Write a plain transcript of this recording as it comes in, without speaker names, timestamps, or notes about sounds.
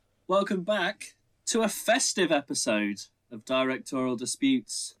Welcome back to a festive episode of Directorial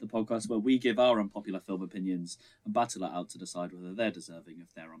Disputes, the podcast where we give our unpopular film opinions and battle it out to decide whether they're deserving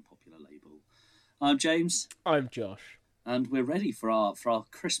of their unpopular label. I'm James. I'm Josh. And we're ready for our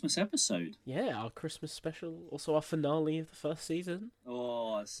Christmas episode. Yeah, our Christmas special, also our finale of the first season.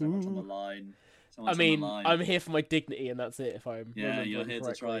 Oh, so much on the line. I'm here for my dignity, and that's it. If I'm you're here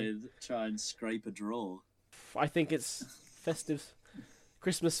correctly. to try and scrape a draw. I think it's festive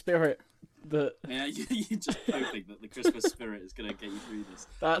Christmas spirit that. Yeah, you're just hoping that the Christmas spirit is going to get you through this.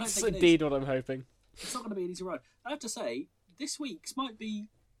 That's indeed what I'm hoping. It's not going to be an easy road. I have to say, this week's might be,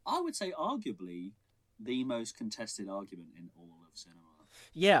 I would say, arguably the most contested argument in all of cinema.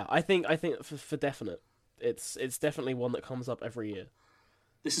 Yeah, I think for definite, it's definitely one that comes up every year.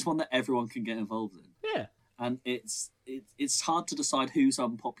 This is one that everyone can get involved in. Yeah, and it's hard to decide who's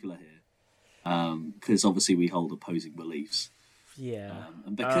unpopular here, because obviously we hold opposing beliefs. Yeah,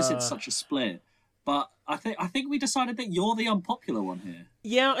 and because it's such a split. But I think we decided that you're the unpopular one here.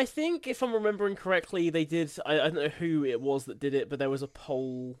 Yeah, I think if I'm remembering correctly, they did. I don't know who it was that did it, but there was a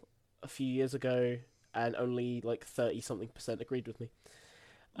poll a few years ago, and only like 30-something% agreed with me.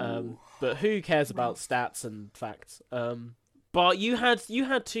 But who cares about stats and facts? But you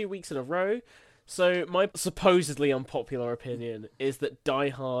had 2 weeks in a row. So my supposedly unpopular opinion is that Die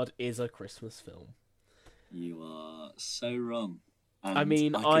Hard is a Christmas film. You are so wrong.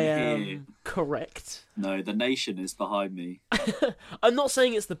 And I am correct. No, the nation is behind me. I'm not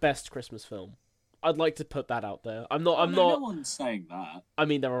saying it's the best Christmas film. I'd like to put that out there. I'm not. No one's saying that. I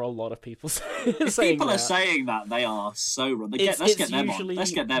mean, there are a lot of people saying people that. are saying that, they are so wrong. Let's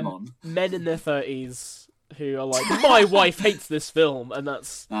get them on. Men in their 30s who are like, my wife hates this film, and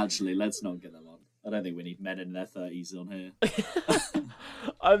that's... Actually, let's not get them on. I don't think we need men in their 30s on here.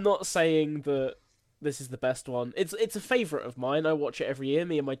 I'm not saying that this is the best one. It's a favourite of mine. I watch it every year.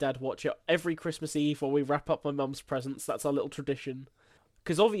 Me and my dad watch it every Christmas Eve while we wrap up my mum's presents. That's our little tradition.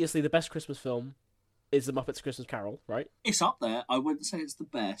 Because obviously the best Christmas film is The Muppets Christmas Carol, right? It's up there. I wouldn't say it's the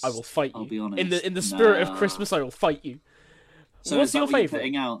best. I will fight you. I'll be honest. In the spirit of Christmas, I will fight you. So what's your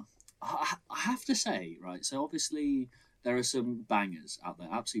favourite? I have to say, right, so obviously there are some bangers out there,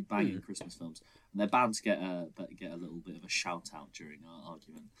 absolute banging Christmas films, and they're bound to get a little bit of a shout-out during our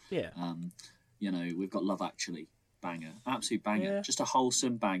argument. Yeah. We've got Love Actually, banger, absolute banger, Yeah. just a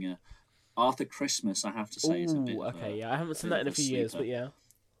wholesome banger. Arthur Christmas, I have to say, is a bit okay, I haven't seen that in a few years, but yeah.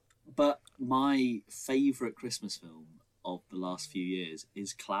 But my favourite Christmas film of the last few years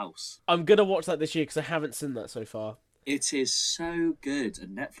is Klaus. I'm going to watch that this year because I haven't seen that so far. It is so good,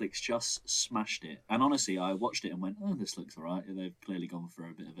 and Netflix just smashed it. And honestly, I watched it and went, "Oh, this looks alright." They've clearly gone for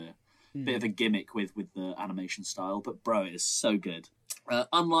a bit of a gimmick with the animation style, but bro, it is so good.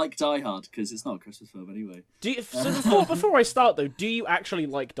 Unlike Die Hard, because it's not a Christmas film anyway. Before I start though, do you actually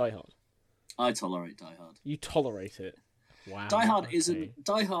like Die Hard? I tolerate Die Hard. You tolerate it. Wow. Die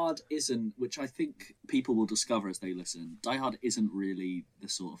Hard isn't, which I think people will discover as they listen. Die Hard isn't really the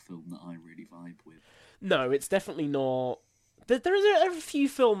sort of film that I really vibe with. No, it's definitely not. There are a few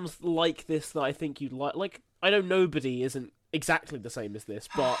films like this that I think you'd like. Like, I know Nobody isn't exactly the same as this,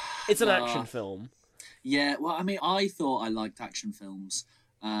 but it's an action film. Yeah, well, I mean, I thought I liked action films,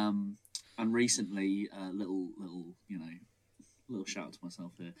 and recently, little shout out to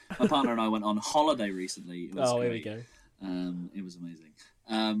myself here. My partner and I went on holiday recently. It was great. Here we go. It was amazing.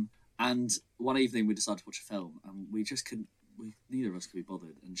 And one evening we decided to watch a film, and we just couldn't. Neither of us could be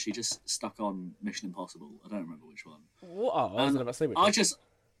bothered, and she just stuck on Mission Impossible. I don't remember which one. What? Oh, I was about to say which one.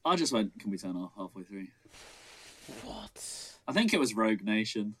 I just went, "Can we turn off halfway through?" What? I think it was Rogue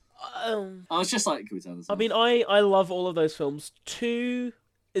Nation. I was just like, "Can we turn this off?" I mean, I love all of those films. 2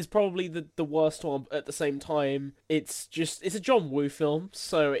 is probably the worst one. At the same time, it's a John Woo film,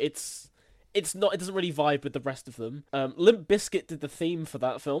 so it doesn't really vibe with the rest of them. Limp Bizkit did the theme for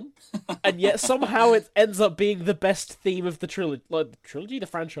that film, and yet somehow it ends up being the best theme of the trilogy. Like, the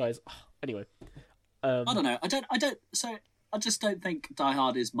franchise. Anyway, I don't know. I just don't think Die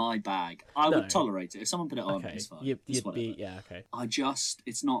Hard is my bag. I would tolerate it if someone put it on. It's fine. You'd be okay.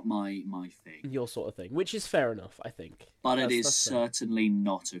 It's not my thing. Your sort of thing, which is fair enough, I think. But it is certainly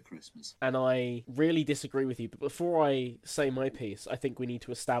not a Christmas. And I really disagree with you. But before I say my piece, I think we need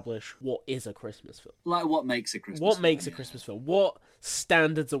to establish what is a Christmas film. Like, what makes a Christmas film? What makes a Christmas film? What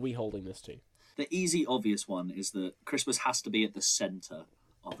standards are we holding this to? The easy, obvious one is that Christmas has to be at the centre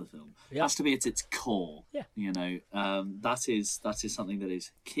of the film. Yeah. It has to be at its core. Yeah. That is something that is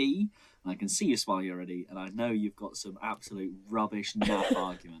key. And I can see you smiling already, and I know you've got some absolute rubbish naff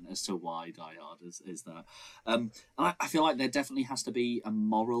argument as to why Die Hard is that. And I feel like there definitely has to be a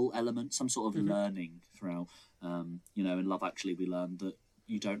moral element, some sort of learning throughout. In Love Actually, we learned that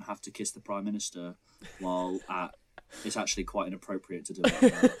you don't have to kiss the Prime Minister while at. It's actually quite inappropriate to do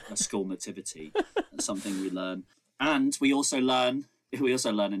it a school nativity. That's something we learn. And we also learn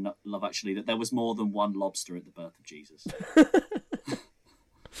in Love Actually that there was more than one lobster at the birth of Jesus.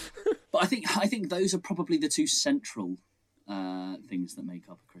 But I think those are probably the two central things that make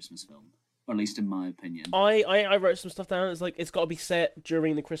up a Christmas film, or at least in my opinion. I wrote some stuff down. It's like it's got to be set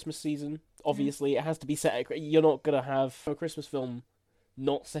during the Christmas season. Obviously, it has to be set. You're not gonna have a Christmas film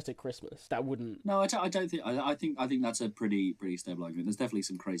not set at Christmas. That wouldn't. No, I don't think. I think that's a pretty stable argument. There's definitely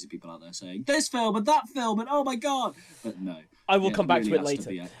some crazy people out there saying this film and that film and oh my god, but no. I will come back really to it has later. To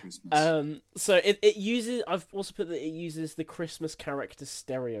be at Christmas. So it uses. I've also put that it uses the Christmas character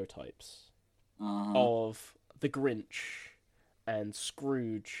stereotypes of the Grinch and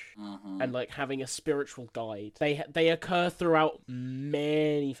Scrooge and like having a spiritual guide. They occur throughout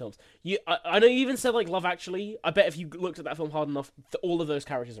many films. I know you even said like Love Actually. I bet if you looked at that film hard enough, all of those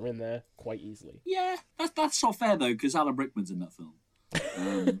characters are in there quite easily. Yeah, that's not fair though, because Alan Rickman's in that film.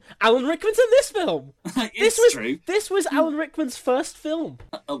 Alan Rickman's in this film. True. This was Alan Rickman's first film.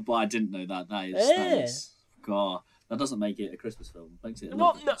 Oh, but I didn't know that. That is God. That doesn't make it a Christmas film. It makes it.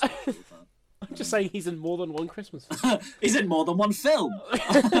 No. I'm just saying he's in more than one Christmas film. He's in more than one film.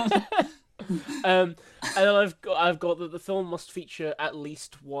 And then I've got that the film must feature at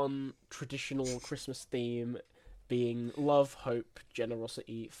least one traditional Christmas theme, being love, hope,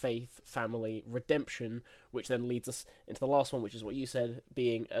 generosity, faith, family, redemption, which then leads us into the last one, which is what you said,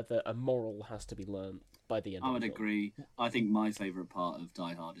 being that a moral has to be learned by the end. I would agree. I think my favourite part of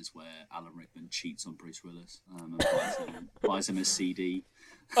Die Hard is where Alan Rickman cheats on Bruce Willis and buys him a CD.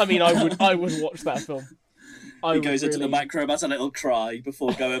 I mean, I would watch that film. He goes into the macro, has a little cry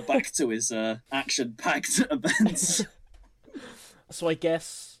before going back to his action-packed events. So I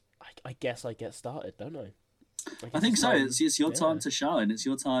guess I get started, don't I? I think so. It's your time to shine. It's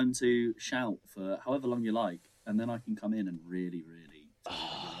your time to shout for however long you like, and then I can come in and really.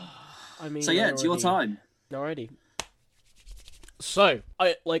 I mean, so yeah, it's your time. Alrighty. So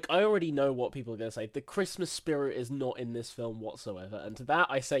I already know what people are gonna say. The Christmas spirit is not in this film whatsoever, and to that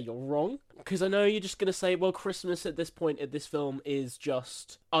I say you're wrong, because I know you're just gonna say, well, Christmas at this point in this film is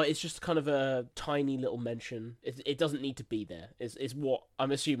just it's just kind of a tiny little mention. It doesn't need to be there. Is what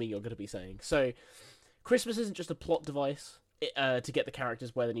I'm assuming you're gonna be saying. So. Christmas isn't just a plot device to get the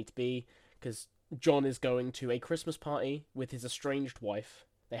characters where they need to be, because John is going to a Christmas party with his estranged wife.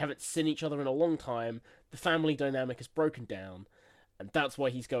 They haven't seen each other in a long time. The family dynamic is broken down, and that's why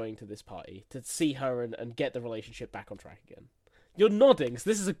he's going to this party, to see her and get the relationship back on track again. You're nodding, so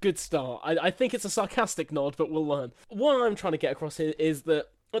this is a good start. I think it's a sarcastic nod, but we'll learn. What I'm trying to get across here is that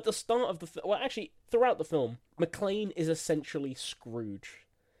at the start of throughout the film, McClane is essentially Scrooge.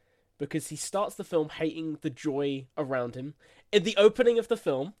 Because he starts the film hating the joy around him. In the opening of the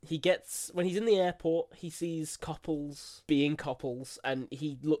film, when he's in the airport, he sees couples being couples, and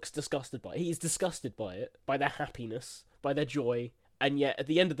he looks disgusted by it. He's disgusted by it, by their happiness, by their joy. And yet, at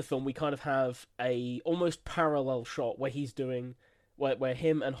the end of the film, we kind of have a almost parallel shot where where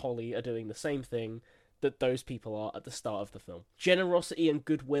him and Holly are doing the same thing that those people are at the start of the film. Generosity and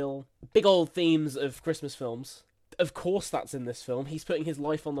goodwill, big old themes of Christmas films. Of course that's in this film. He's putting his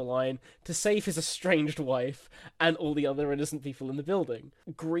life on the line to save his estranged wife and all the other innocent people in the building.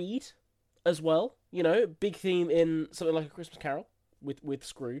 Greed, as well. You know, big theme in something like A Christmas Carol with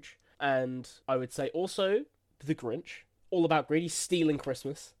Scrooge. And I would say also The Grinch. All about greed. He's stealing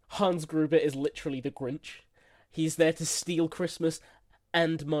Christmas. Hans Gruber is literally the Grinch. He's there to steal Christmas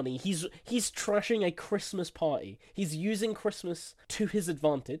and money. He's trashing a Christmas party. He's using Christmas to his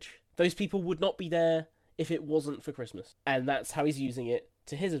advantage. Those people would not be there if it wasn't for Christmas. And that's how he's using it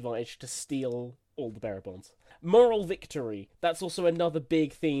to his advantage to steal all the bearer bonds. Moral victory. That's also another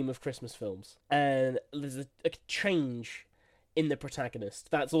big theme of Christmas films. And there's a change in the protagonist.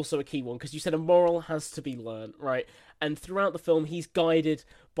 That's also a key one, because you said a moral has to be learned, right? And throughout the film, he's guided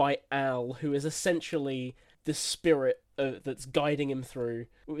by Al, who is essentially the spirit that's guiding him through.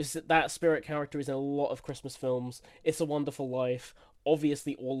 That spirit character is in a lot of Christmas films. It's a Wonderful Life.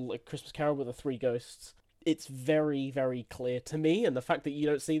 Obviously, all A Christmas Carol with the three ghosts. It's very, very clear to me, and the fact that you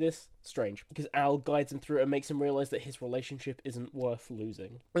don't see this, strange. Because Al guides him through it and makes him realise that his relationship isn't worth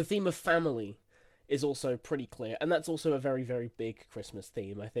losing. The theme of family is also pretty clear, and that's also a very, very big Christmas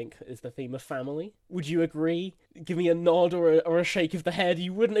theme, I think, is the theme of family. Would you agree? Give me a nod or a shake of the head.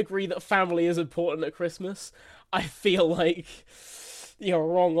 You wouldn't agree that family is important at Christmas? I feel like you're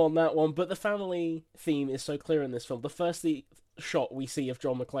wrong on that one, but the family theme is so clear in this film. The first shot we see of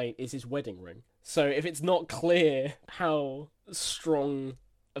John McClane is his wedding ring. So if it's not clear how strong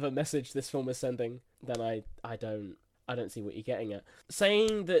of a message this film is sending, then I don't I don't see what you're getting at.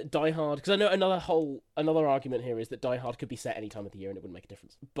 Saying that Die Hard, because I know another argument here is that Die Hard could be set any time of the year and it wouldn't make a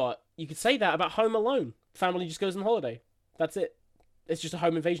difference. But you could say that about Home Alone. Family just goes on holiday. That's it. It's just a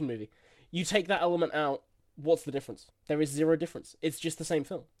home invasion movie. You take that element out, what's the difference? There is zero difference. It's just the same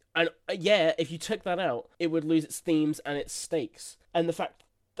film. And yeah, if you took that out, it would lose its themes and its stakes. And the fact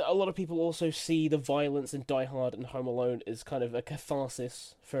that a lot of people also see the violence in Die Hard and Home Alone as kind of a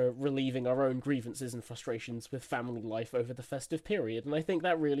catharsis for relieving our own grievances and frustrations with family life over the festive period. And I think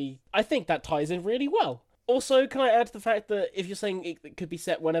that ties in really well. Also, can I add to the fact that if you're saying it could be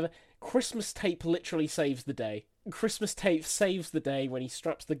set whenever, Christmas Tape literally saves the day. Christmas Tape saves the day when he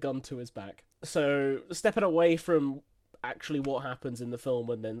straps the gun to his back. So, stepping away from actually what happens in the film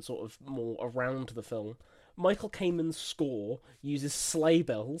and then sort of more around the film, Michael Kamen's score uses sleigh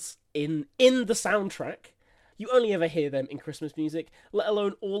bells in the soundtrack. You only ever hear them in Christmas music, let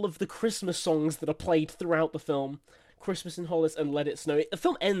alone all of the Christmas songs that are played throughout the film. Christmas in Hollis and Let It Snow. The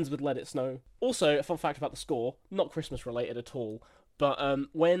film ends with Let It Snow. Also, a fun fact about the score, not Christmas related at all, but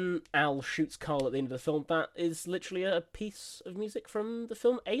when Al shoots Carl at the end of the film, that is literally a piece of music from the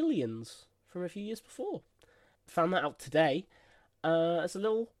film Aliens from a few years before. Found that out today. As a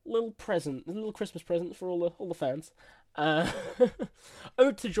little present, a little Christmas present for all the fans.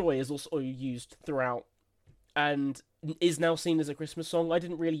 Ode to Joy is also used throughout, and is now seen as a Christmas song. I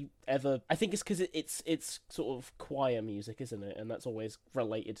didn't really ever. I think it's because it's sort of choir music, isn't it? And that's always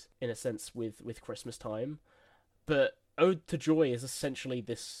related in a sense with Christmas time. But Ode to Joy is essentially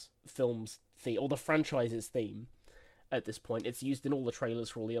this film's theme, or the franchise's theme. At this point, it's used in all the trailers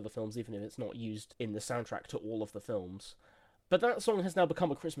for all the other films, even if it's not used in the soundtrack to all of the films. But that song has now become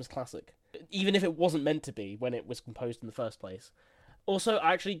a Christmas classic, even if it wasn't meant to be when it was composed in the first place. Also,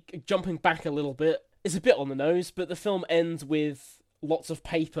 actually, jumping back a little bit, it's a bit on the nose, but the film ends with lots of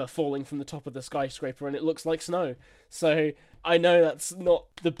paper falling from the top of the skyscraper and it looks like snow. So, I know that's not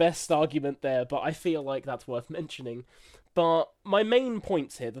the best argument there, but I feel like that's worth mentioning. But my main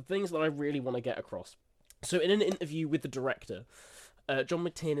points here, the things that I really want to get across. So, in an interview with the director, John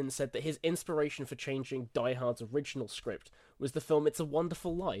McTiernan said that his inspiration for changing Die Hard's original script was the film It's a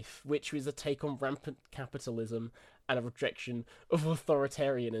Wonderful Life, which was a take on rampant capitalism and a rejection of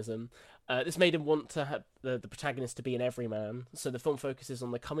authoritarianism. This made him want to have the protagonist to be an everyman, so the film focuses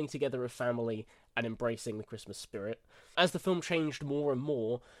on the coming together of family and embracing the Christmas spirit. As the film changed more and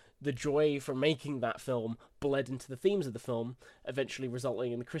more, the joy from making that film bled into the themes of the film, eventually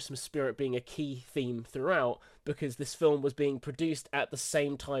resulting in the Christmas spirit being a key theme throughout, because this film was being produced at the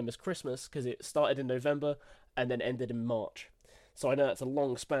same time as Christmas, because it started in November and then ended in March. So I know that's a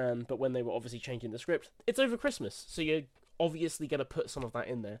long span, but when they were obviously changing the script, it's over Christmas, so you're obviously going to put some of that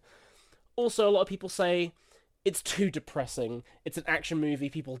in there. Also, a lot of people say, it's too depressing, it's an action movie,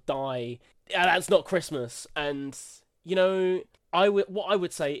 people die, that's not Christmas, and, you know, what I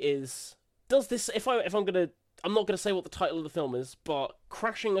would say is, does this, I'm not gonna say what the title of the film is, but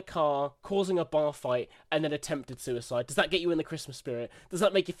crashing a car, causing a bar fight, and then attempted suicide, does that get you in the Christmas spirit? Does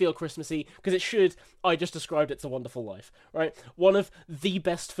that make you feel Christmassy? Because it should. I just described It's a Wonderful Life, right? One of the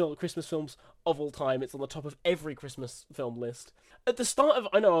best Christmas films of all time. It's on the top of every Christmas film list. At the start of,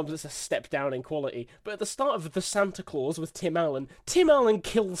 I know I'm just a step down in quality, but at the start of The Santa Claus with Tim Allen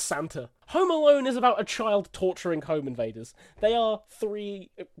kills Santa. Home Alone is about a child torturing home invaders. They are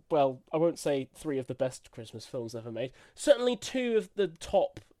I won't say three of the best Christmas films ever made. Certainly two of the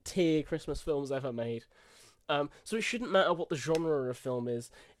top tier Christmas films ever made. So it shouldn't matter what the genre of film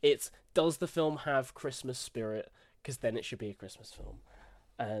is. It's, does the film have Christmas spirit? Because then it should be a Christmas film.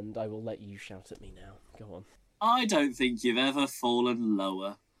 And I will let you shout at me now. Go on. I don't think you've ever fallen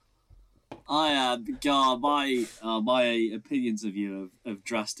lower. God, my opinions of you have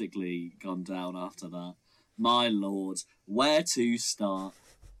drastically gone down after that. My lord, where to start?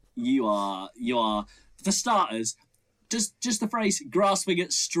 You are, for starters, just the phrase grasping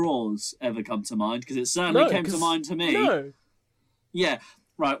at straws ever come to mind? Because it certainly came to mind to me. No. Yeah,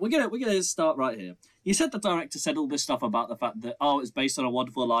 right, we're gonna start right here. You said the director said all this stuff about the fact that, it's based on A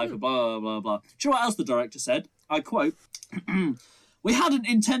Wonderful Life, and blah, blah, blah, blah. Do you know what else the director said? I quote, "We hadn't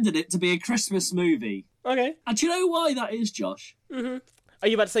intended it to be a Christmas movie." Okay. And do you know why that is, Josh? Mm-hmm. Are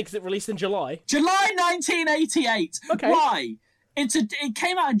you about to say because it released in July? July 1988! Okay. Why? It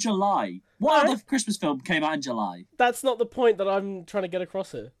came out in July. What other Christmas film came out in July? That's not the point that I'm trying to get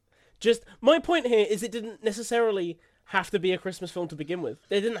across here. Just, my point here is it didn't necessarily have to be a Christmas film to begin with.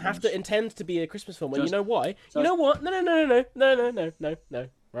 They didn't have to intend to be a Christmas film. And you know why? You know what? No.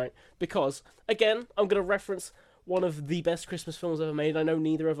 Right? Because, again, I'm going to reference one of the best Christmas films ever made. I know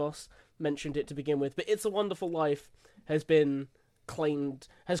neither of us mentioned it to begin with, but It's a Wonderful Life has been kind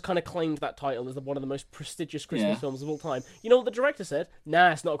of claimed that title as one of the most prestigious Christmas films of all time. You know what the director said?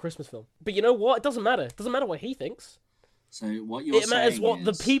 Nah, it's not a Christmas film. But you know what? It doesn't matter. It doesn't matter what he thinks. So what you're saying, it matters what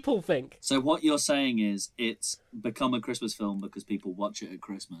the people think. So what you're saying is it's become a Christmas film because people watch it at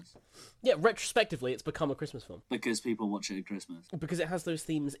Christmas. Yeah, retrospectively, it's become a Christmas film because people watch it at Christmas. Because it has those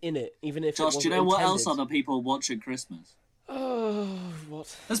themes in it, even if Josh, it wasn't do you know what intended. else other people watch at Christmas? Oh,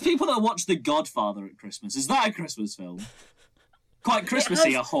 what? There's people that watch The Godfather at Christmas. Is that a Christmas film? Quite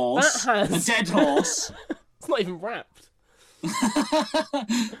Christmassy, a horse, a dead horse. It's not even wrapped.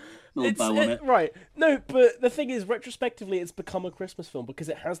 Little bow on it. Right. No, but the thing is, retrospectively, it's become a Christmas film because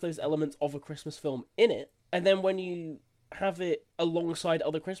it has those elements of a Christmas film in it. And then when you have it alongside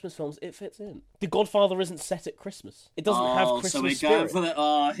other Christmas films, it fits in. The Godfather isn't set at Christmas. It doesn't have Christmas so we spirit. go for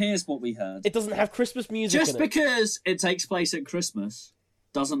the... here's what we heard. It doesn't have Christmas music Just in because it takes place at Christmas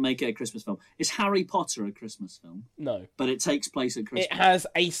doesn't make it a Christmas film. Is Harry Potter a Christmas film? No. But it takes place at Christmas. It has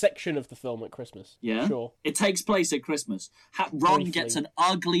a section of the film at Christmas. Yeah? Sure. It takes place at Christmas. Ron Briefly. gets an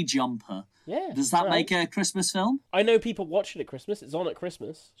ugly jumper. Yeah. Does that right. make it a Christmas film? I know people watch it at Christmas. It's on at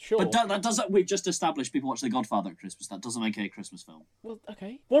Christmas. Sure. But that doesn't... We've just established people watch The Godfather at Christmas. That doesn't make it a Christmas film. Well,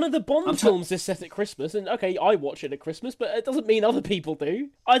 okay. One of the Bond films is set at Christmas, and okay, I watch it at Christmas, but it doesn't mean other people do.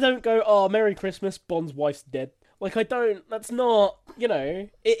 I don't go, oh, Merry Christmas, Bond's wife's dead. Like, I don't... That's not... You know...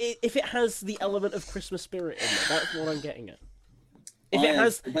 If it has the element of Christmas spirit in it, that's what I'm getting at.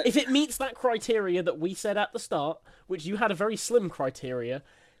 If it meets that criteria that we said at the start, which you had a very slim criteria,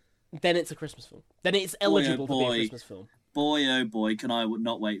 then it's a Christmas film. Then it's eligible to be a Christmas film. Boy, oh boy, can I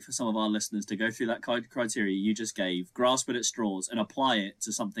not wait for some of our listeners to go through that criteria you just gave, grasp it at straws, and apply it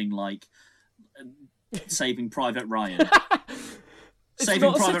to something like Saving Private Ryan.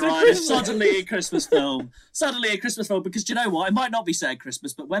 Saving Private Ryan is suddenly a Christmas film. Suddenly a Christmas film, because do you know what? It might not be set at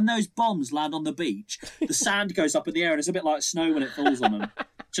Christmas, but when those bombs land on the beach, the sand goes up in the air and it's a bit like snow when it falls on them. Do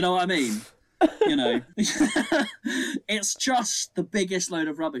you know what I mean? You know, it's just the biggest load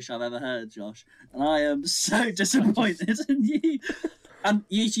of rubbish I've ever heard, Josh. And I am so disappointed in you. And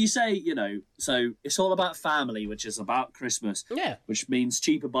you say, you know, so it's all about family, which is about Christmas. Yeah. Which means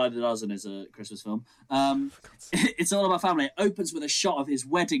Cheaper by the Dozen is a Christmas film. It's all about family. It opens with a shot of his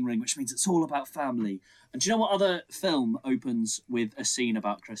wedding ring, which means it's all about family. And do you know what other film opens with a scene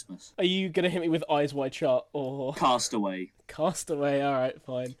about Christmas? Are you going to hit me with Eyes Wide Shut or... Castaway. Castaway, alright,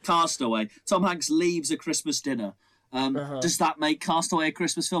 fine. Castaway. Tom Hanks leaves a Christmas dinner. Does that make Castaway a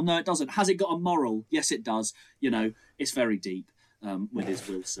Christmas film? No, it doesn't. Has it got a moral? Yes, it does. You know, it's very deep. With his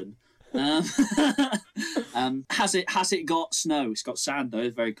Wilson. Has it got snow? It's got sand though.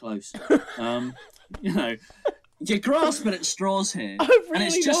 It's very close. You know, you're grasping at straws here, and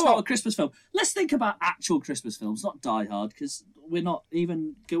it's just not a Christmas film. Let's think about actual Christmas films, not Die Hard, because we're not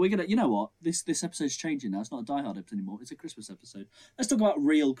even. We're gonna. You know what? This episode's changing now. It's not a Die Hard episode anymore. It's a Christmas episode. Let's talk about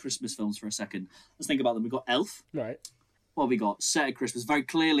real Christmas films for a second. Let's think about them. We've got Elf. Right. What have we got? Set at Christmas. Very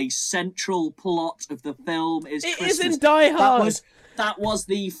clearly, central plot of the film is Christmas. It isn't Die Hard. That was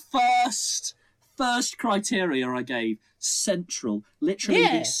the first criteria I gave. Central. Literally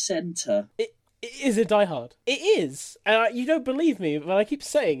the centre. It isn't Die Hard. It is. And you don't believe me, but I keep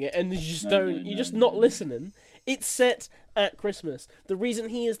saying it, and you just you're just not listening. It's set at Christmas. The reason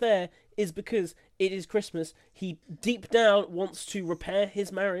he is there is because it is Christmas. He deep down wants to repair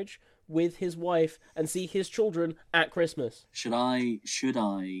his marriage with his wife and see his children at Christmas. Should I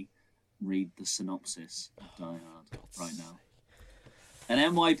read the synopsis of Die Hard right now?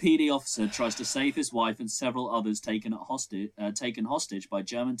 An NYPD officer tries to save his wife and several others taken hostage by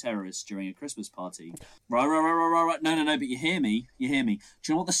German terrorists during a Christmas party. Right. No, but you hear me. Do you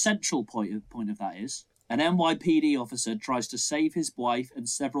know what the central point of that is? An NYPD officer tries to save his wife and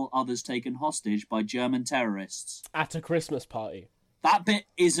several others taken hostage by German terrorists. At a Christmas party. That bit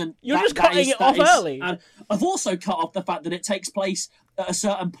isn't... You're just cutting it off early. And I've also cut off the fact that it takes place at a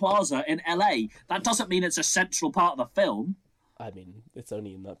certain plaza in LA. That doesn't mean it's a central part of the film. I mean, it's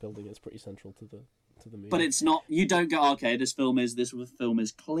only in that building. It's pretty central to the movie. But it's not... You don't go, okay, this film is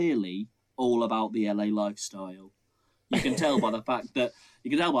clearly all about the LA lifestyle. You can tell by the fact that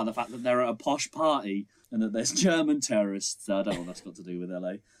they're at a posh party and that there's German terrorists. I don't know what that's got to do with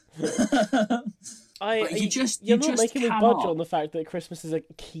LA. You're not making me budge on the fact that Christmas is a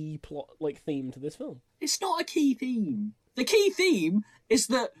key plot theme to this film. It's not a key theme. The key theme is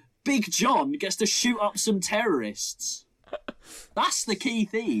that Big John gets to shoot up some terrorists. That's the key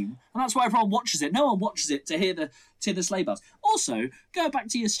theme, and that's why everyone watches it. No one watches it to hear the sleigh bells. Also, go back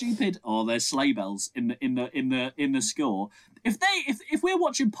to your stupid. Oh, there's sleigh bells in the score. If we're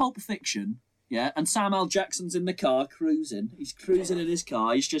watching Pulp Fiction. Yeah, and Sam L. Jackson's in the car cruising. He's cruising in his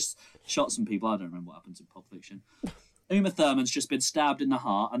car. He's just shot some people. I don't remember what happens in Pulp Fiction. Uma Thurman's just been stabbed in the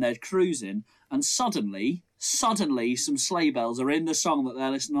heart, and they're cruising, and suddenly, some sleigh bells are in the song that they're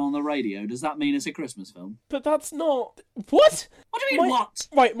listening on the radio. Does that mean it's a Christmas film? But that's not... What? What do you mean, what?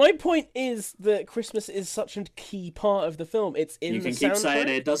 Right, my point is that Christmas is such a key part of the film. It's in the soundtrack. You can keep saying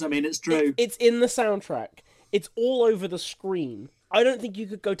it, doesn't mean it's true. It's in the soundtrack. It's all over the screen. I don't think you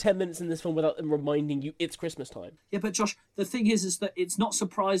could go 10 minutes in this film without them reminding you it's Christmas time. Yeah, but Josh, the thing is that it's not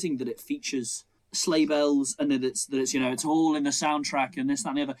surprising that it features sleigh bells and that it's it's all in the soundtrack and this, that,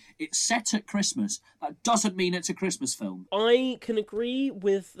 and the other. It's set at Christmas. That doesn't mean it's a Christmas film. I can agree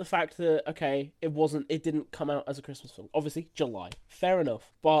with the fact that, okay, it didn't come out as a Christmas film. Obviously, July. Fair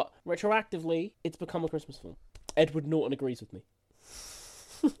enough. But retroactively, it's become a Christmas film. Edward Norton agrees with me.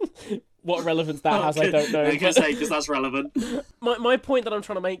 What relevance that has, I don't know. I can say, because that's relevant. My point that I'm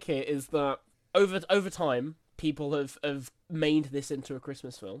trying to make here is that over time, people have made this into a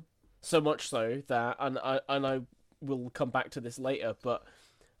Christmas film. So much so that, and I will come back to this later, but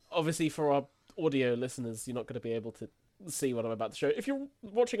obviously for our audio listeners, you're not going to be able to see what I'm about to show. If you're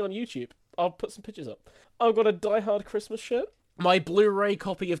watching on YouTube, I'll put some pictures up. I've got a Die Hard Christmas shirt. My Blu-ray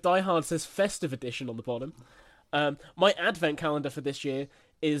copy of Die Hard says Festive Edition on the bottom. My advent calendar for this year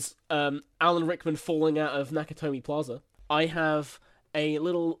is Alan Rickman falling out of Nakatomi Plaza. I have a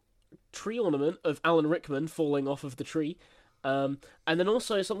little tree ornament of Alan Rickman falling off of the tree. And then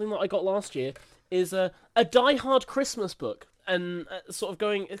also something that I got last year is a Die Hard Christmas book. And sort of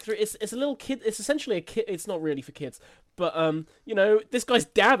going through, it's a little kid. It's essentially a kid. It's not really for kids, but this guy's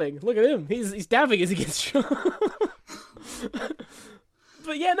dabbing. Look at him. He's dabbing as he gets shot.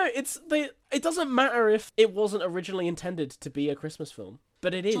 But yeah, no, it doesn't matter if it wasn't originally intended to be a Christmas film,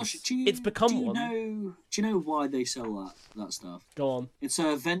 but it is. Josh, it's become one. Do you know why they sell that stuff? Go on. It's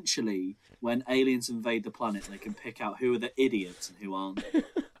so eventually, when aliens invade the planet, they can pick out who are the idiots and who aren't.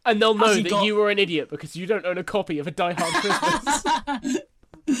 And they'll know that you were an idiot because you don't own a copy of a Die Hard Christmas.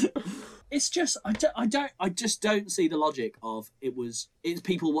 It's just I just don't see the logic of it's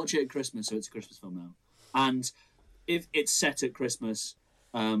people watch it at Christmas, so it's a Christmas film now, and if it's set at Christmas.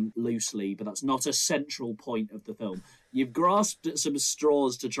 Loosely, but that's not a central point of the film. You've grasped at some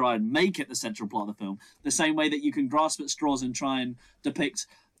straws to try and make it the central plot of the film, the same way that you can grasp at straws and try and depict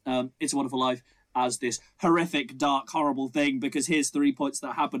It's a Wonderful Life as this horrific, dark, horrible thing because here's 3 points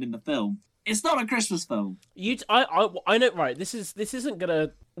that happen in the film. It's not a Christmas film. I know, right? This isn't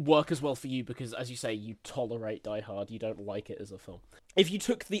gonna work as well for you because, as you say, you tolerate Die Hard. You don't like it as a film. If you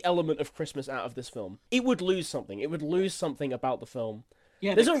took the element of Christmas out of this film, it would lose something. It would lose something about the film.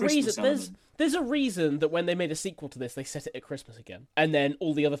 Yeah, there's a reason. There's a reason that when they made a sequel to this, they set it at Christmas again, and then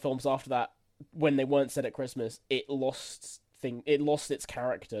all the other films after that, when they weren't set at Christmas, it lost its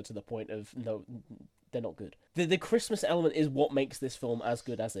character to the point of no, they're not good. The Christmas element is what makes this film as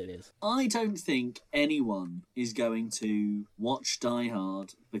good as it is. I don't think anyone is going to watch Die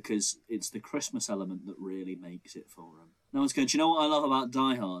Hard because it's the Christmas element that really makes it for them. No one's going, do you know what I love about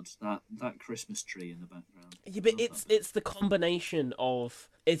Die Hard? That Christmas tree in the background. Yeah, but it's the combination of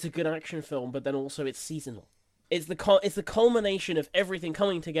it's a good action film, but then also it's seasonal. It's the culmination of everything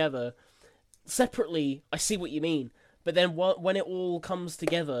coming together. Separately, I see what you mean, but then when it all comes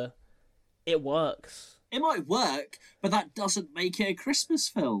together, it works. It might work, but that doesn't make it a Christmas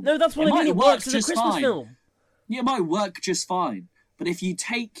film. No, that's what I mean. It works as a Christmas film. Yeah, it might work just fine. But if you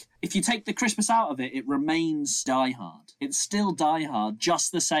take the Christmas out of it, it remains Die Hard. It's still Die Hard,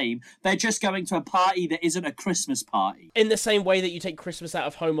 just the same. They're just going to a party that isn't a Christmas party. In the same way that you take Christmas out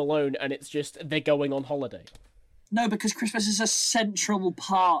of Home Alone and it's just they're going on holiday. No, because Christmas is a central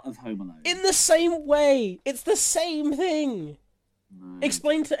part of Home Alone. In the same way! It's the same thing! No.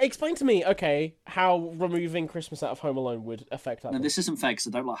 Explain to me, okay, how removing Christmas out of Home Alone would affect that. No, this isn't fair because I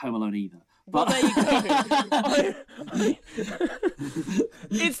don't like Home Alone either. But well, there you go.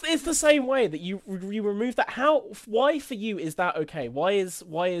 It's the same way that you remove that. Why for you is that okay? Why is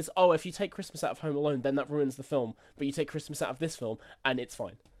if you take Christmas out of Home Alone, then that ruins the film, but you take Christmas out of this film and it's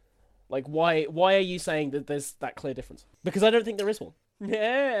fine. Like why are you saying that there's that clear difference? Because I don't think there is one.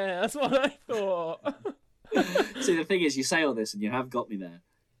 Yeah, that's what I thought. See, the thing is, you say all this and you have got me there.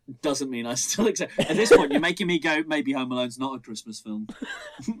 Doesn't mean I still accept. At this point, you're making me go, maybe Home Alone's not a Christmas film.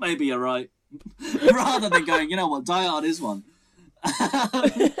 Maybe you're right. Rather than going, you know what, Die Hard is one.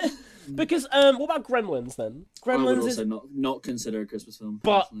 Because, what about Gremlins then? Gremlins I would also not consider a Christmas film.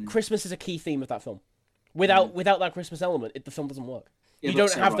 But personally. Christmas is a key theme of that film. Without that Christmas element, the film doesn't work. Yeah, you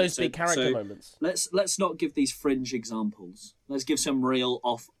don't have those big character moments. Let's not give these fringe examples. Let's give some real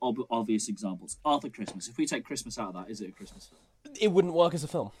obvious examples. Arthur Christmas. If we take Christmas out of that, is it a Christmas film? it wouldn't work as a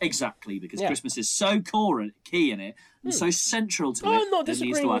film. Exactly, because Christmas is so core and key in it, and so central to it. I'm not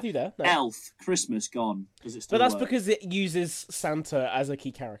disagreeing with you there. No. Elf, Christmas, gone. Does it still But that's work? because it uses Santa as a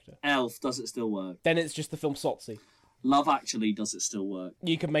key character. Elf, does it still work? Then it's just the film Sotsy. Love Actually, does it still work?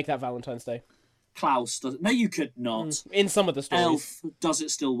 You could make that Valentine's Day. Klaus, does it? No, you could not. In some of the stories. Elf, does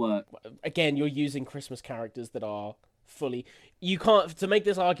it still work? Again, you're using Christmas characters that are fully... You can't... To make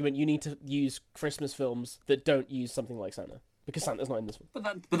this argument, you need to use Christmas films that don't use something like Santa. Because Santa's not in this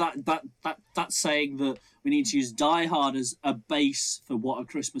one. But that's saying that we need to use Die Hard as a base for what a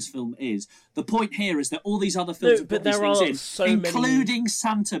Christmas film is. The point here is that all these other films have put these things in, including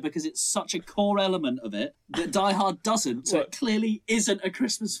Santa, because it's such a core element of it, that Die Hard doesn't. So it clearly isn't a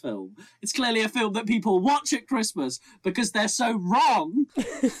Christmas film. It's clearly a film that people watch at Christmas because they're so wrong.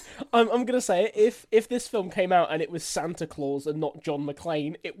 I'm going to say, if this film came out and it was Santa Claus and not John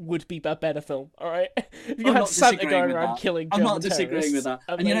McClane, it would be a better film, all right? If you had Santa going around killing German I'm not disagreeing with that.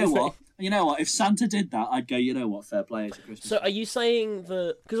 And you know what? You know what? If Santa did that, I'd go, you know what? Fair play, it's a Christmas film. Are you saying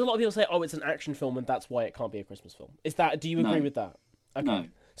that... Because a lot of people say, oh, it's an action film and that's why it can't be a Christmas film. Do you agree with that? Okay. No.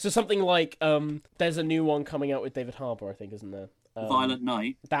 So something like, there's a new one coming out with David Harbour, I think, isn't there? Violent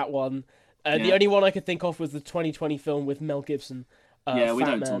Night. That one. The only one I could think of was the 2020 film with Mel Gibson. Yeah, we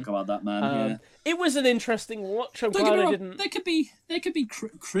don't talk about that, man. It was an interesting watch. I'm glad I didn't. There could be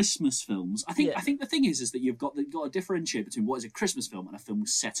Christmas films. I think the thing is that you've got to differentiate between what is a Christmas film and a film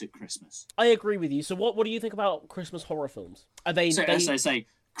set at Christmas. I agree with you. So what do you think about Christmas horror films? Are they? So say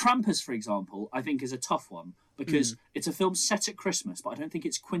Krampus, for example, I think is a tough one because it's a film set at Christmas, but I don't think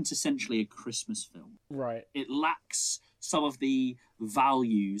it's quintessentially a Christmas film. Right. It lacks some of the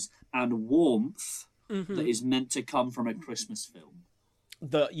values and warmth that is meant to come from a Christmas film.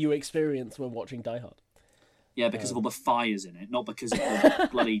 That you experience when watching Die Hard. Yeah, because of all the fires in it, not because of the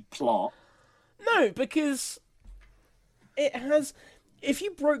bloody plot. No, because it has... If you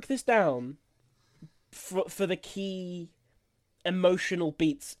broke this down for the key emotional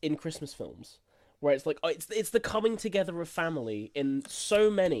beats in Christmas films, where it's like, it's the coming together of family in so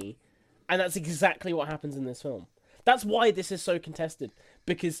many, and that's exactly what happens in this film. That's why this is so contested,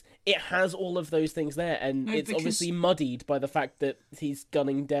 because it has all of those things there, and it's obviously muddied by the fact that he's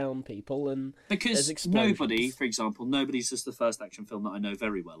gunning down people and because nobody, for example, Nobody's just the first action film that I know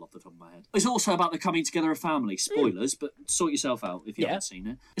very well off the top of my head. It's also about the coming together of family. Spoilers, but sort yourself out if you haven't seen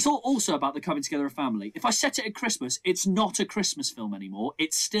it. It's also about the coming together of family. If I set it at Christmas, it's not a Christmas film anymore.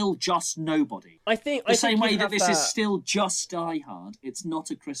 It's still just Nobody. I think the same way that this is still just Die Hard. It's not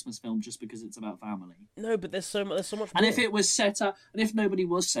a Christmas film just because it's about family. No, but there's so much more. And if it was set at, and if Nobody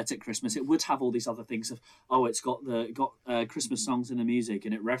was set at Christmas, it would have all these other things of, it's got Christmas songs in the music,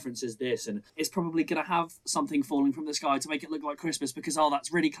 and it references this, and it's probably going to have something falling from the sky to make it look like Christmas because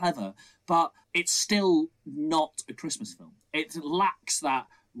that's really clever. But it's still not a Christmas film. It lacks that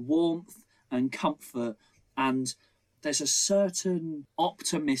warmth and comfort, and there's a certain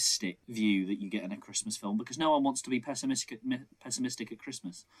optimistic view that you get in a Christmas film because no one wants to be pessimistic at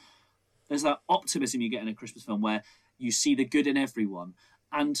Christmas. There's that optimism you get in a Christmas film where you see the good in everyone.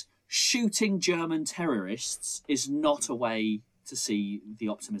 And shooting German terrorists is not a way to see the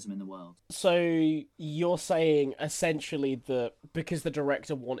optimism in the world. So you're saying essentially that because the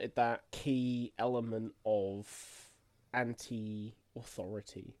director wanted that key element of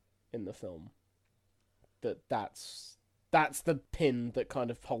anti-authority in the film, that's the pin that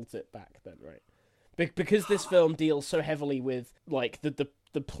kind of holds it back then, right? Because this film deals so heavily with like the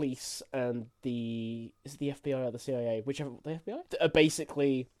police and is it the FBI or the CIA, whichever, the FBI, are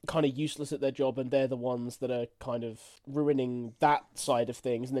basically kind of useless at their job, and they're the ones that are kind of ruining that side of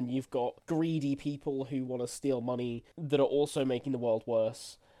things. And then you've got greedy people who want to steal money that are also making the world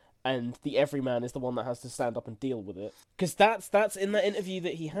worse. And the everyman is the one that has to stand up and deal with it. Because that's in that interview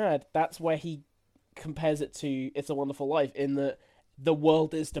that he had, that's where he compares it to It's a Wonderful Life, in that the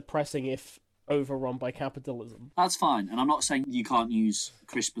world is depressing if overrun by capitalism. That's fine, and I'm not saying you can't use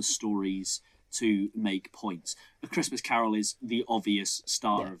Christmas stories to make points. A Christmas Carol is the obvious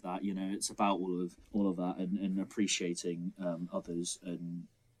star of that. You know, it's about all of that and appreciating others. And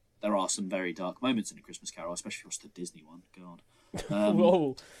there are some very dark moments in A Christmas Carol, especially if you watch the Disney one. God,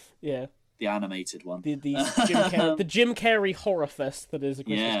 whoa, yeah, the animated one, the Jim Carrey horror fest that is A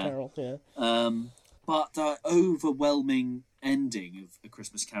Christmas Carol. Yeah, but the overwhelming ending of A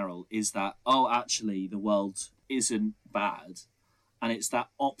Christmas Carol is that actually the world isn't bad, and it's that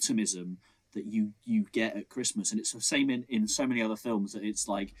optimism that you get at Christmas, and it's the same in so many other films, that it's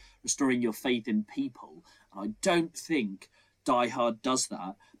like restoring your faith in people. And I don't think Die Hard does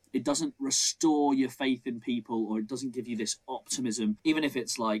that, restore your faith in people, or it doesn't give you this optimism, even if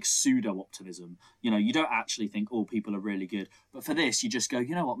it's like pseudo optimism. You don't actually think, oh, people are really good. But for this, you just go,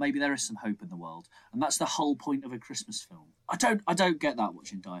 you know what, maybe there is some hope in the world. And that's the whole point of a Christmas film. I don't get that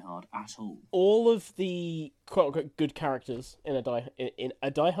watching Die Hard at all. All of the quote unquote good characters in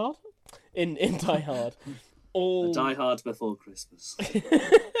Die Hard? In Die Hard. All Die Hard before Christmas.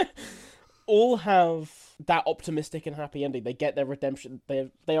 all have that optimistic and happy ending. They get their redemption.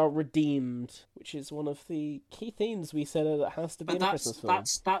 They are redeemed, which is one of the key themes we said that has to be in a Christmas film.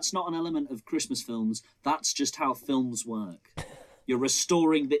 That's not an element of Christmas films. That's just how films work. You're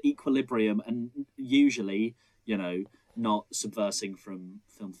restoring the equilibrium, and usually, not subversing from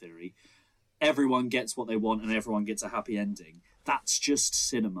film theory. Everyone gets what they want, and everyone gets a happy ending. That's just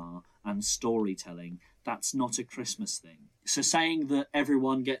cinema and storytelling. That's not a Christmas thing. So saying that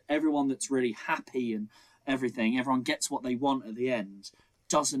everyone that's really happy and everyone gets what they want at the end,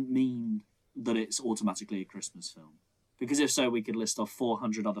 doesn't mean that it's automatically a Christmas film. Because if so, we could list off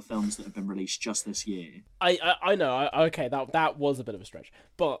 400 other films that have been released just this year. I know. Okay, that was a bit of a stretch,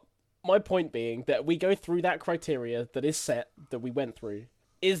 but my point being that we go through that criteria that is set that we went through.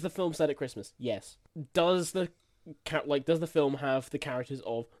 Is the film set at Christmas? Yes. Does the film have the characters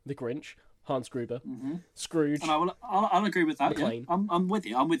of the Grinch, Hans Gruber, Scrooge? And I'll agree with that. Yeah. I'm with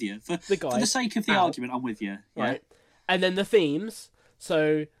you. For the sake of the argument, I'm with you. Yeah. Right. And then the themes.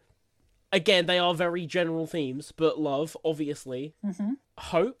 So again, they are very general themes, but love, obviously.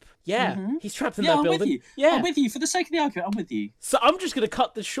 Hope. Yeah. He's trapped in that building. With you. Yeah. I'm with you. For the sake of the argument, I'm with you. So I'm just going to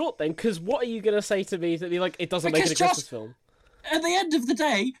cut this short then, because what are you going to say to me that be like, it doesn't make it a Christmas film? At the end of the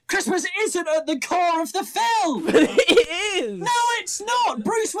day, Christmas isn't at the core of the film. It is. No, it's not.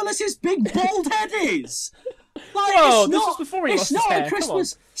 Bruce Willis's big bald head is. Whoa, this was before he lost his hair.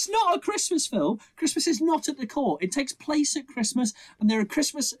 It's not a Christmas film. Christmas is not at the core. It takes place at Christmas, and there are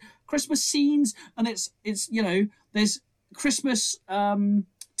Christmas scenes, and it's there's Christmas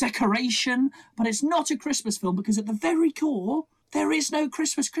decoration, but it's not a Christmas film because at the very core, there is no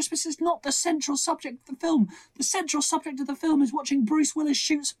Christmas. Christmas is not the central subject of the film. The central subject of the film is watching Bruce Willis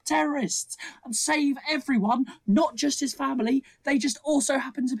shoot some terrorists and save everyone, not just his family. They just also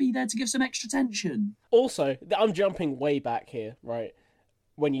happen to be there to give some extra tension. Also, I'm jumping way back here, right?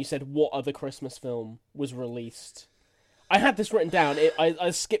 When you said what other Christmas film was released. I had this written down.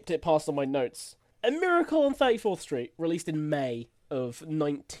 I skipped it past on my notes. A Miracle on 34th Street, released in May of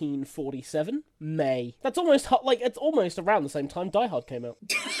 1947. May. That's almost it's almost around the same time Die Hard came out.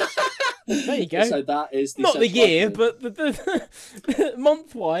 There you go. So that is not the year, but the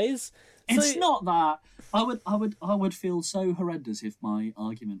month-wise. It's not that. I would feel so horrendous if my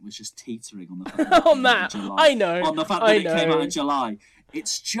argument was just teetering on the fact that on that. I know. On the fact that it came out in July.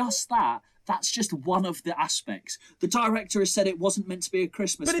 It's just that. That's just one of the aspects. The director has said it wasn't meant to be a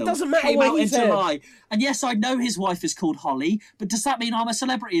Christmas film. But it doesn't matter Came what out he in said. July. And yes, I know his wife is called Holly, but does that mean I'm a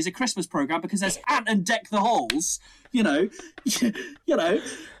Celebrity as a Christmas programme because there's Ant and Deck the Halls?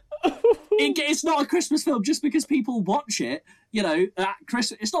 It's not a Christmas film just because people watch it. At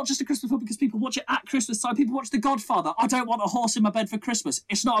Christmas. It's not just a Christmas film because people watch it at Christmas time. People watch The Godfather. I don't want a horse in my bed for Christmas.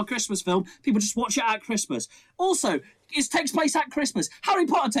 It's not a Christmas film. People just watch it at Christmas. Also, it takes place at Christmas. Harry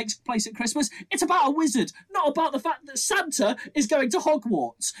Potter takes place at Christmas. It's about a wizard, not about the fact that Santa is going to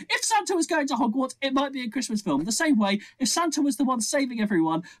Hogwarts. If Santa was going to Hogwarts, it might be a Christmas film. The same way, if Santa was the one saving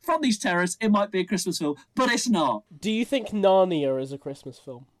everyone from these terrorists, it might be a Christmas film. But it's not. Do you think Narnia is a Christmas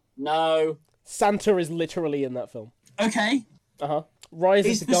film? No. Santa is literally in that film. Okay.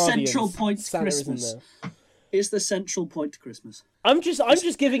 Rise of the Guardians. Central point to Santa Christmas. is in there. Is the central point to Christmas. I'm just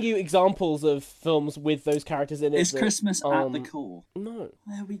giving you examples of films with those characters in it. Is Christmas at the core? No.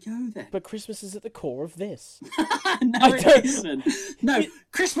 There we go then. But Christmas is at the core of this. No, it isn't. No,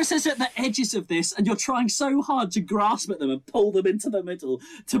 Christmas is at the edges of this, and you're trying so hard to grasp at them and pull them into the middle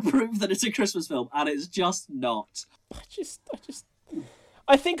to prove that it's a Christmas film, and it's just not.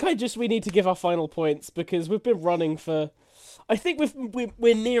 I think we need to give our final points because we've been running for. I think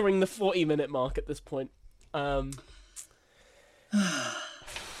we're nearing the 40-minute mark at this point. I'll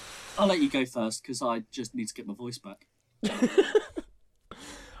let you go first because I just need to get my voice back.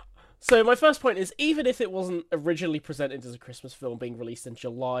 So my first point is, even if it wasn't originally presented as a Christmas film being released in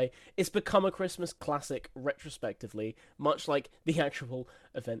July, it's become a Christmas classic retrospectively, much like the actual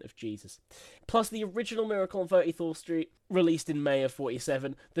event of Jesus. Plus, the original Miracle on 34th Street, released in May of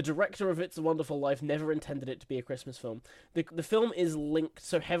 47, the director of It's a Wonderful Life never intended it to be a Christmas film. The film is linked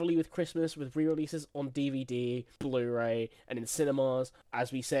so heavily with Christmas, with re-releases on DVD, Blu-ray, and in cinemas,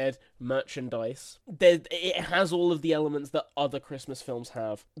 as we said, merchandise. It has all of the elements that other Christmas films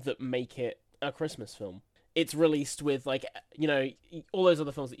have that make it a Christmas film. it's released with, like, you know, all those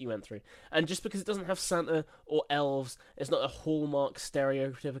other films that you went through. And just because it doesn't have Santa or elves, it's not a hallmark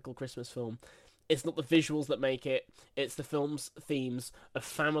stereotypical Christmas film. It's not the visuals that make it. It's the film's themes of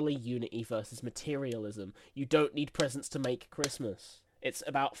family unity versus materialism. You don't need presents to make Christmas. It's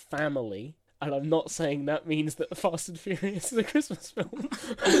about family. And I'm not saying that means that The Fast and Furious is a Christmas film.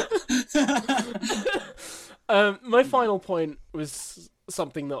 My final point was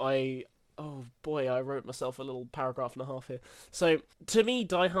something that oh boy, I wrote myself a little paragraph and a half here. So, to me,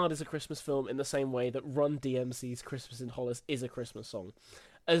 Die Hard is a Christmas film in the same way that Run DMC's Christmas in Hollis is a Christmas song.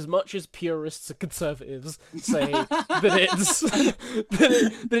 As much as purists and conservatives say that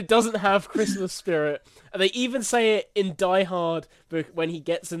it doesn't have Christmas spirit, and they even say it in Die Hard when he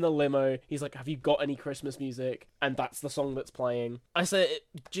gets in the limo, he's like, "Have you got any Christmas music?" And that's the song that's playing. I say it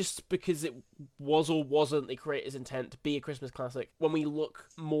just because it was or wasn't the creator's intent to be a Christmas classic. When we look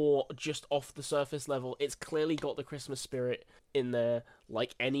more just off the surface level, it's clearly got the Christmas spirit in there,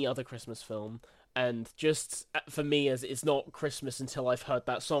 like any other Christmas film. And just for me, as it's not Christmas until I've heard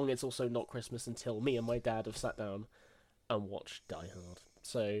that song, it's also not Christmas until me and my dad have sat down and watched Die Hard.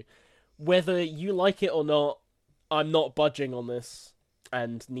 So whether you like it or not, I'm not budging on this,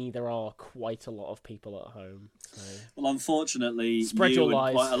 and neither are quite a lot of people at home. So. Well, unfortunately, spread your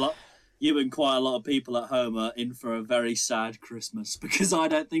lies. You and quite a lot of people at home are in for a very sad Christmas, because I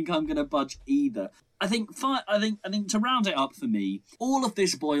don't think I'm going to budge either. I think to round it up for me, all of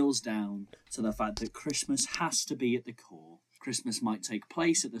this boils down to the fact that Christmas has to be at the core. Christmas might take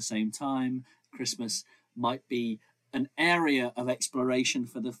place at the same time. Christmas might be an area of exploration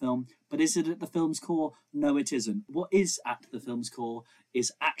for the film, but is it at the film's core? No, it isn't. What is at the film's core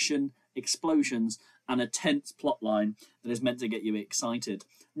is action, explosions, and a tense plotline that is meant to get you excited.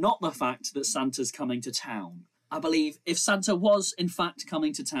 Not the fact that Santa's coming to town. I believe if Santa was in fact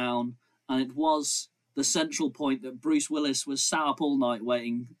coming to town, and it was the central point that Bruce Willis was sat up all night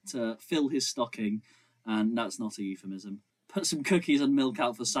waiting to fill his stocking, and that's not a euphemism, put some cookies and milk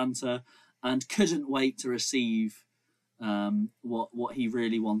out for Santa, and couldn't wait to receive what he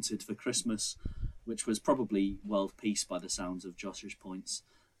really wanted for Christmas, which was probably world peace by the sounds of Josh's points,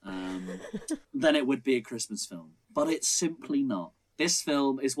 then it would be a Christmas film. But it's simply not. This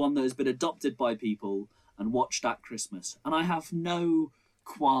film is one that has been adopted by people and watched at Christmas, and I have no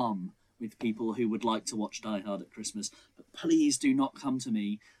qualm with people who would like to watch Die Hard at Christmas, but please do not come to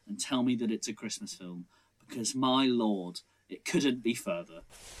me and tell me that it's a Christmas film, because my lord, it couldn't be further.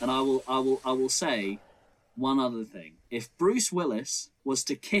 And I will say one other thing. If Bruce Willis was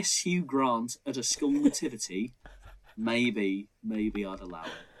to kiss Hugh Grant at a school nativity, maybe I'd allow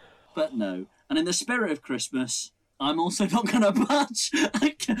it. But no. And in the spirit of Christmas, I'm also not going to budge.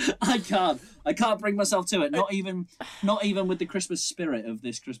 I can't bring myself to it. Not even with the Christmas spirit of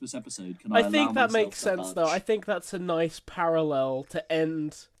this Christmas episode. I think that makes sense, though. I think that's a nice parallel to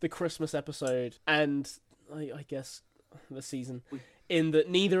end the Christmas episode and, I guess, the season. In that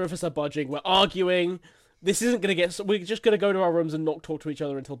neither of us are budging. We're arguing. This isn't going to get... We're just going to go to our rooms and not talk to each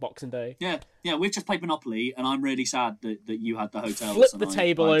other until Boxing Day. Yeah, we've just played Monopoly, and I'm really sad that you had the hotel. Flip the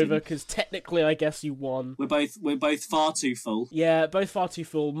table over, because technically I guess you won. We're both far too full. Yeah, both far too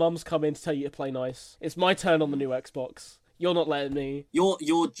full. Mum's come in to tell you to play nice. It's my turn on the new Xbox. You're not letting me.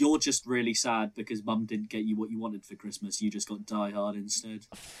 You're just really sad because Mum didn't get you what you wanted for Christmas. You just got Die Hard instead.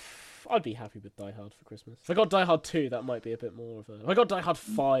 I'd be happy with Die Hard for Christmas. If I got Die Hard 2, that might be a bit more of a... If I got Die Hard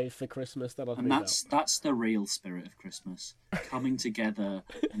 5 for Christmas, then I'd move out. That's the real spirit of Christmas. Coming together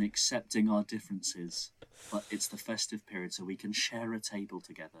and accepting our differences. But it's the festive period, so we can share a table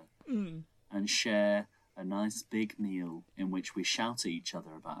together. And share a nice big meal in which we shout at each other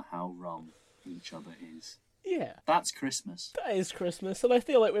about how wrong each other is. Yeah. That's Christmas. That is Christmas, and I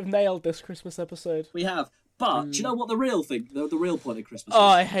feel like we've nailed this Christmas episode. We have. But do you know what the real thing, the real point of Christmas is? Oh,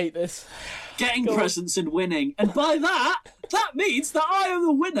 I hate this. Getting presents and winning. And by that means that I am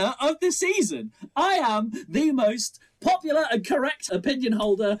the winner of the season. I am the most popular and correct opinion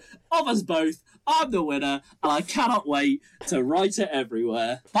holder of us both. I'm the winner, and I cannot wait to write it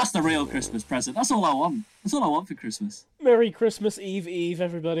everywhere. That's the real Christmas present. That's all I want. That's all I want for Christmas. Merry Christmas Eve,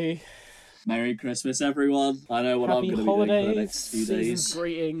 everybody. Merry Christmas, everyone. I know what Happy I'm going to be doing for the next few days.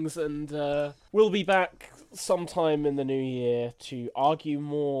 Greetings, and we'll be back sometime in the new year to argue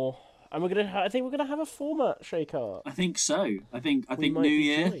more. And I think we're gonna have a format shake-up. I think so. I think new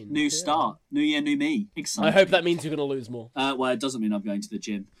year, new start. New year, new me. Exciting. I hope that means you're gonna lose more. Well, it doesn't mean I'm going to the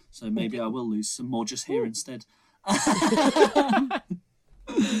gym, so maybe I will lose some more just here instead.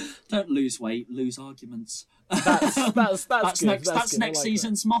 Don't lose weight, lose arguments. That's good. That's next That's next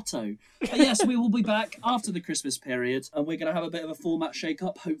season's motto. But yes, we will be back after the Christmas period, and we're going to have a bit of a format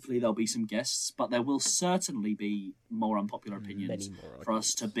shake-up. Hopefully there'll be some guests, but there will certainly be more unpopular opinions for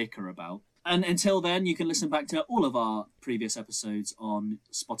us to bicker about. And until then, you can listen back to all of our previous episodes on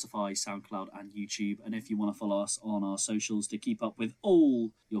Spotify, SoundCloud, and YouTube. And if you want to follow us on our socials to keep up with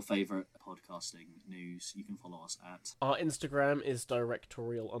all your favourite podcasting news, you can follow us at... Our Instagram is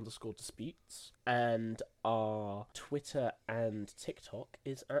directorial_disputes, and our Twitter and TikTok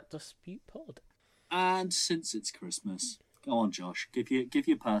is at DisputePod. And since it's Christmas, go on, Josh, give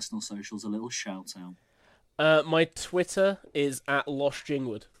your personal socials a little shout-out. My Twitter is at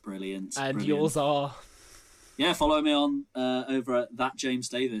LostJingwood. Brilliant. And yours are? Yeah, follow me on over at That James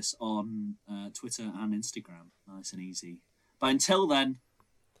Davis on Twitter and Instagram. Nice and easy. But until then,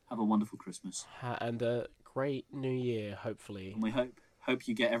 have a wonderful Christmas. And a great New Year, hopefully. And we hope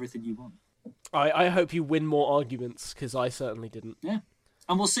you get everything you want. I hope you win more arguments, because I certainly didn't. Yeah.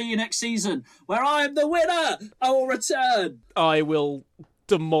 And we'll see you next season, where I am the winner! I will return! I will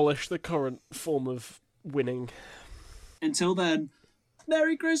demolish the current form of winning. Until then,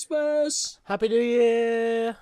 Merry Christmas! Happy New Year!